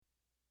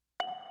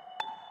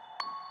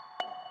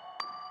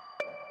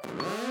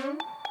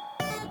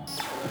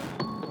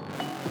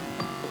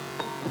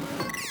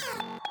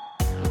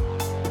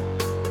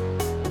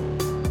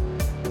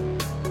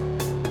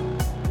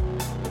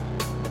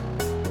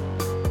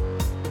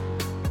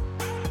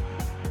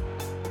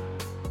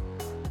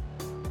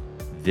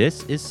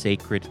This is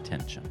Sacred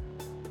Tension,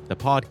 the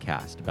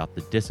podcast about the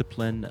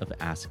discipline of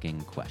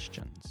asking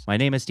questions. My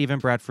name is Stephen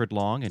Bradford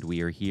Long, and we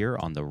are here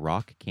on the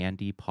Rock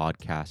Candy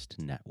Podcast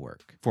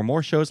Network. For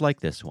more shows like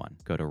this one,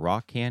 go to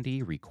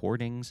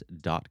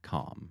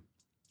rockcandyrecordings.com,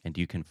 and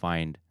you can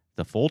find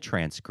the full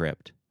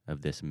transcript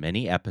of this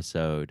mini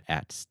episode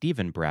at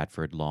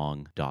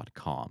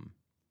stephenbradfordlong.com.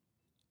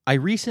 I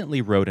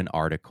recently wrote an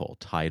article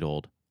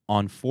titled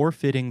On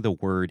Forfeiting the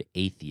Word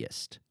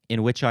Atheist,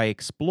 in which I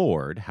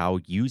explored how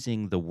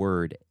using the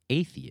word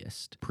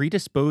atheist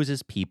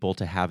predisposes people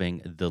to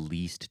having the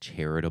least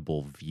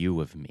charitable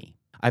view of me.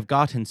 I've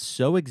gotten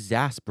so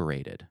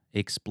exasperated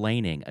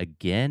explaining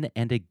again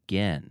and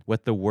again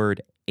what the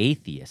word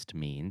atheist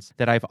means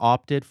that I've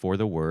opted for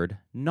the word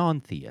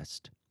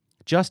non-theist,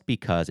 just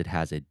because it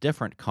has a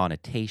different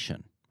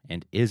connotation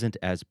and isn't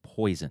as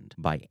poisoned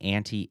by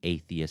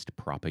anti-atheist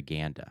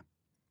propaganda.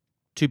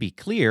 To be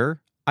clear,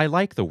 I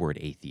like the word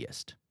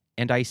atheist,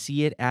 and I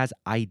see it as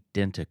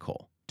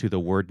identical to the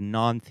word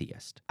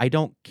non-theist. I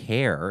don't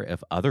care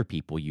if other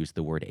people use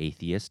the word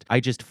atheist.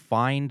 I just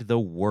find the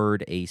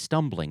word a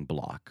stumbling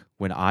block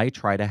when I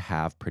try to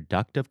have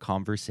productive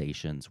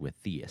conversations with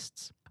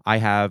theists. I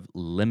have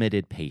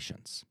limited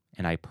patience,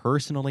 and I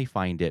personally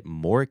find it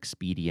more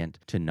expedient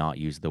to not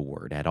use the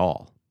word at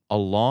all.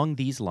 Along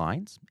these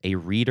lines, a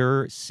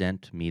reader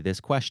sent me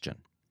this question: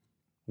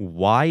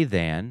 why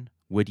then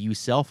would you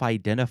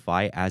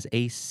self-identify as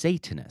a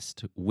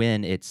Satanist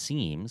when it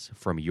seems,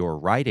 from your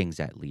writings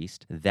at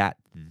least, that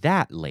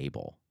that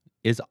label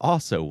is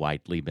also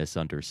widely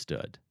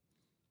misunderstood?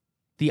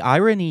 The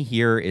irony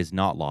here is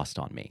not lost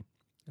on me.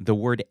 The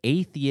word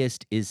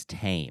atheist is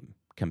tame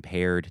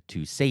compared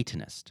to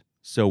Satanist.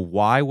 So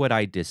why would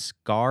I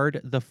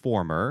discard the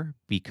former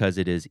because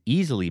it is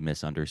easily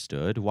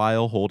misunderstood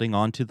while holding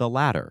on to the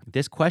latter?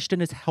 This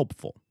question is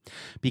helpful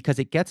because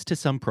it gets to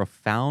some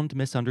profound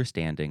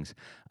misunderstandings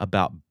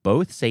about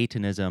both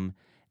Satanism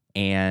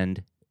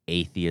and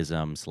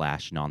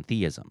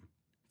atheism/non-theism.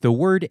 The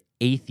word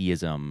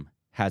atheism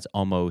has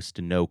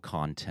almost no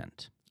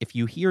content. If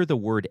you hear the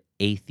word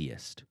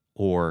atheist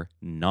or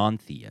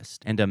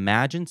non-theist and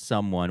imagine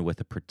someone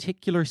with a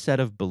particular set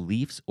of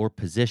beliefs or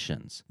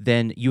positions,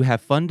 then you have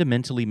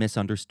fundamentally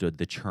misunderstood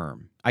the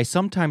term. I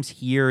sometimes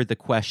hear the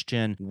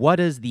question,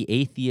 what is the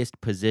atheist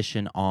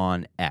position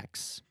on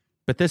X?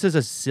 But this is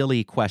a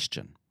silly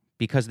question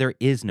because there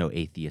is no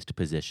atheist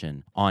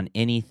position on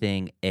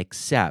anything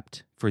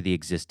except for the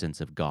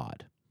existence of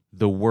God.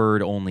 The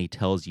word only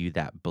tells you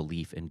that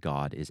belief in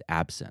God is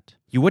absent.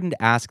 You wouldn't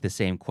ask the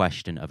same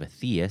question of a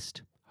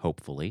theist.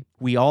 Hopefully.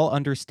 We all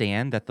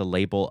understand that the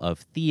label of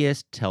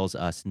theist tells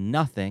us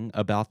nothing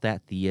about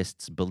that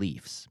theist's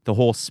beliefs. The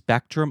whole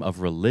spectrum of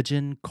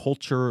religion,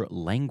 culture,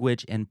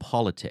 language, and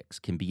politics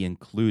can be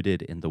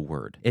included in the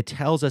word. It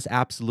tells us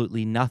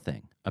absolutely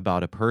nothing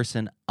about a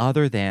person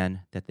other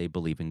than that they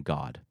believe in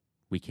God.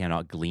 We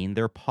cannot glean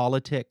their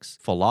politics,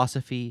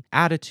 philosophy,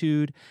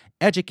 attitude,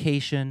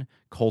 education,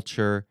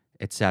 culture,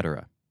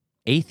 etc.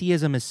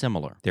 Atheism is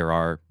similar. There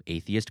are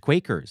atheist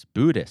Quakers,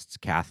 Buddhists,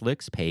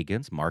 Catholics,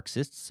 pagans,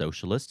 Marxists,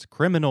 socialists,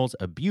 criminals,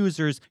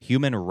 abusers,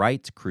 human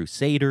rights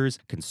crusaders,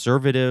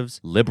 conservatives,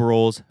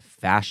 liberals,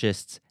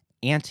 fascists,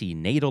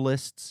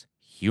 anti-natalists,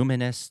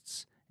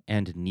 humanists,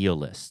 and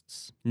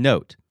nihilists.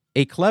 Note,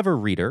 a clever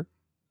reader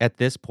at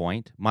this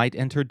point might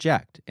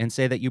interject and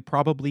say that you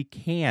probably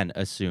can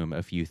assume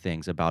a few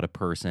things about a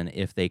person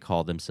if they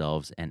call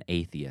themselves an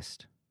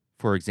atheist.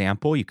 For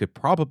example, you could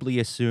probably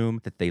assume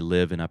that they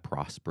live in a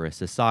prosperous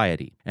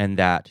society and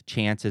that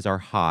chances are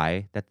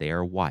high that they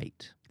are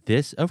white.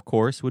 This, of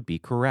course, would be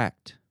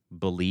correct.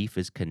 Belief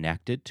is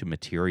connected to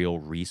material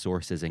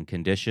resources and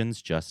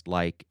conditions just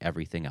like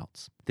everything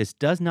else. This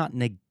does not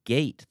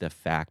negate the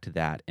fact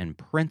that, in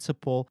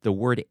principle, the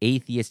word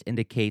atheist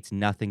indicates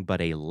nothing but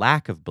a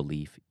lack of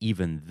belief,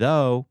 even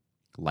though,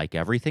 like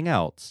everything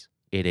else,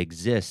 it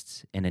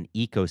exists in an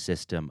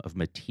ecosystem of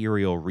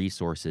material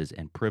resources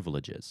and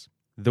privileges.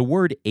 The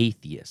word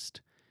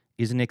atheist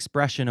is an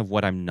expression of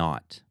what I'm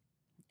not,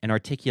 an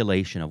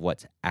articulation of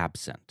what's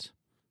absent.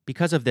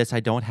 Because of this, I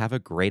don't have a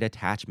great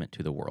attachment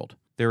to the world.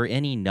 There are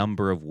any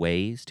number of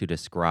ways to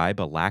describe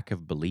a lack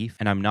of belief,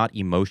 and I'm not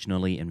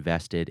emotionally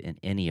invested in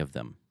any of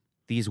them.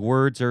 These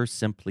words are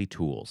simply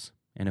tools,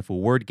 and if a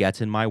word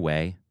gets in my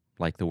way,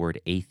 like the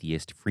word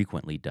atheist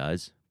frequently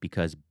does,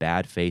 because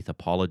bad faith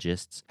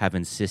apologists have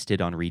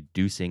insisted on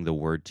reducing the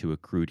word to a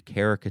crude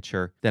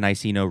caricature, then I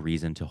see no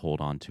reason to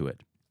hold on to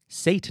it.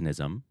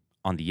 Satanism,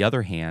 on the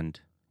other hand,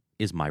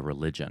 is my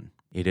religion.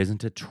 It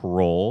isn't a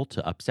troll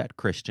to upset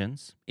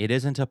Christians. It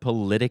isn't a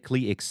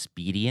politically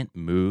expedient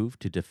move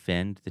to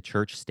defend the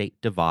church-state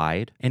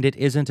divide. And it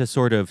isn't a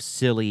sort of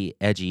silly,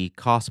 edgy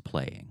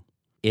cosplaying.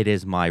 It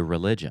is my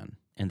religion,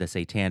 and the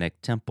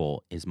Satanic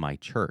Temple is my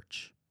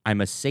church.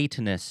 I'm a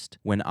Satanist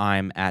when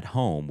I'm at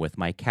home with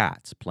my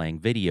cats playing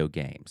video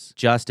games,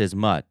 just as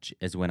much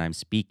as when I'm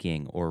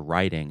speaking or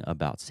writing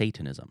about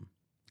Satanism.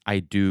 I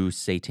do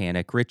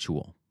satanic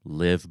ritual.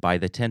 live by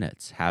the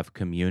tenets, have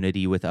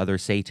community with other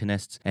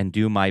Satanists, and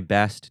do my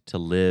best to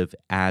live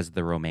as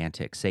the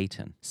romantic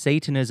Satan.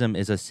 Satanism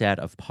is a set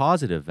of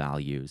positive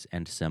values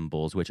and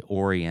symbols which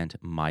orient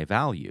my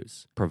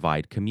values,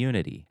 provide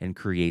community, and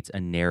creates a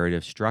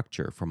narrative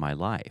structure for my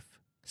life.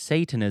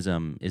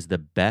 Satanism is the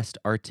best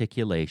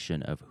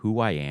articulation of who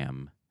I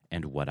am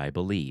and what I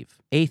believe.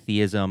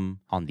 Atheism,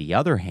 on the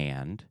other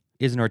hand,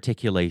 is an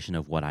articulation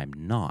of what I'm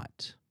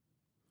not.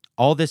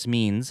 All this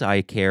means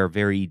I care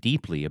very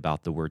deeply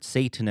about the word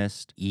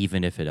Satanist,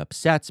 even if it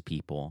upsets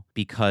people,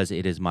 because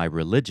it is my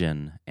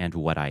religion and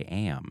what I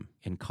am.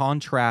 In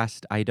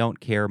contrast, I don't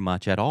care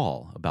much at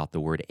all about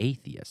the word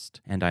atheist,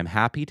 and I'm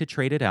happy to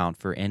trade it out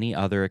for any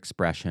other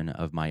expression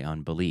of my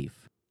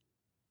unbelief.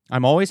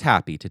 I'm always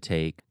happy to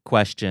take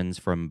questions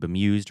from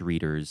bemused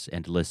readers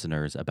and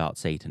listeners about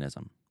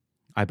Satanism.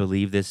 I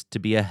believe this to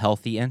be a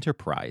healthy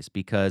enterprise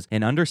because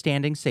in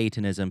understanding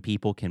Satanism,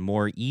 people can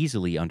more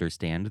easily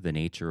understand the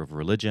nature of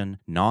religion,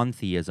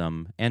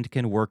 non-theism, and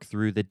can work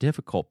through the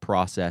difficult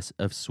process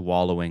of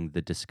swallowing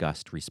the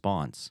disgust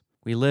response.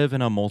 We live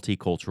in a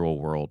multicultural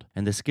world,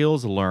 and the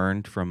skills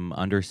learned from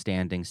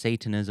understanding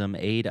Satanism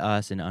aid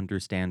us in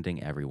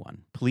understanding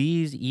everyone.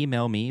 Please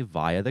email me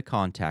via the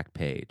contact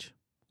page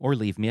or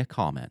leave me a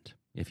comment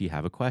if you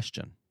have a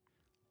question.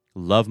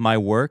 Love my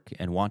work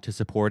and want to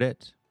support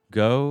it?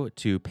 Go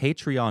to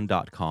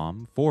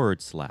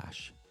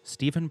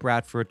patreon.com/Stephen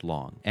Bradford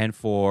Long, and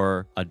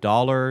for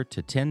 $1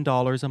 to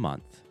 $10 a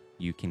month,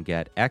 you can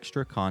get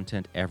extra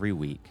content every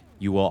week.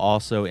 You will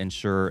also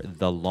ensure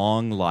the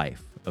long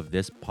life of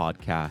this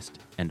podcast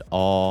and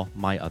all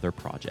my other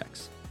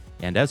projects.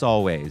 And as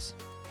always,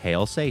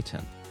 hail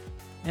Satan,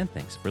 and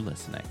thanks for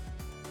listening.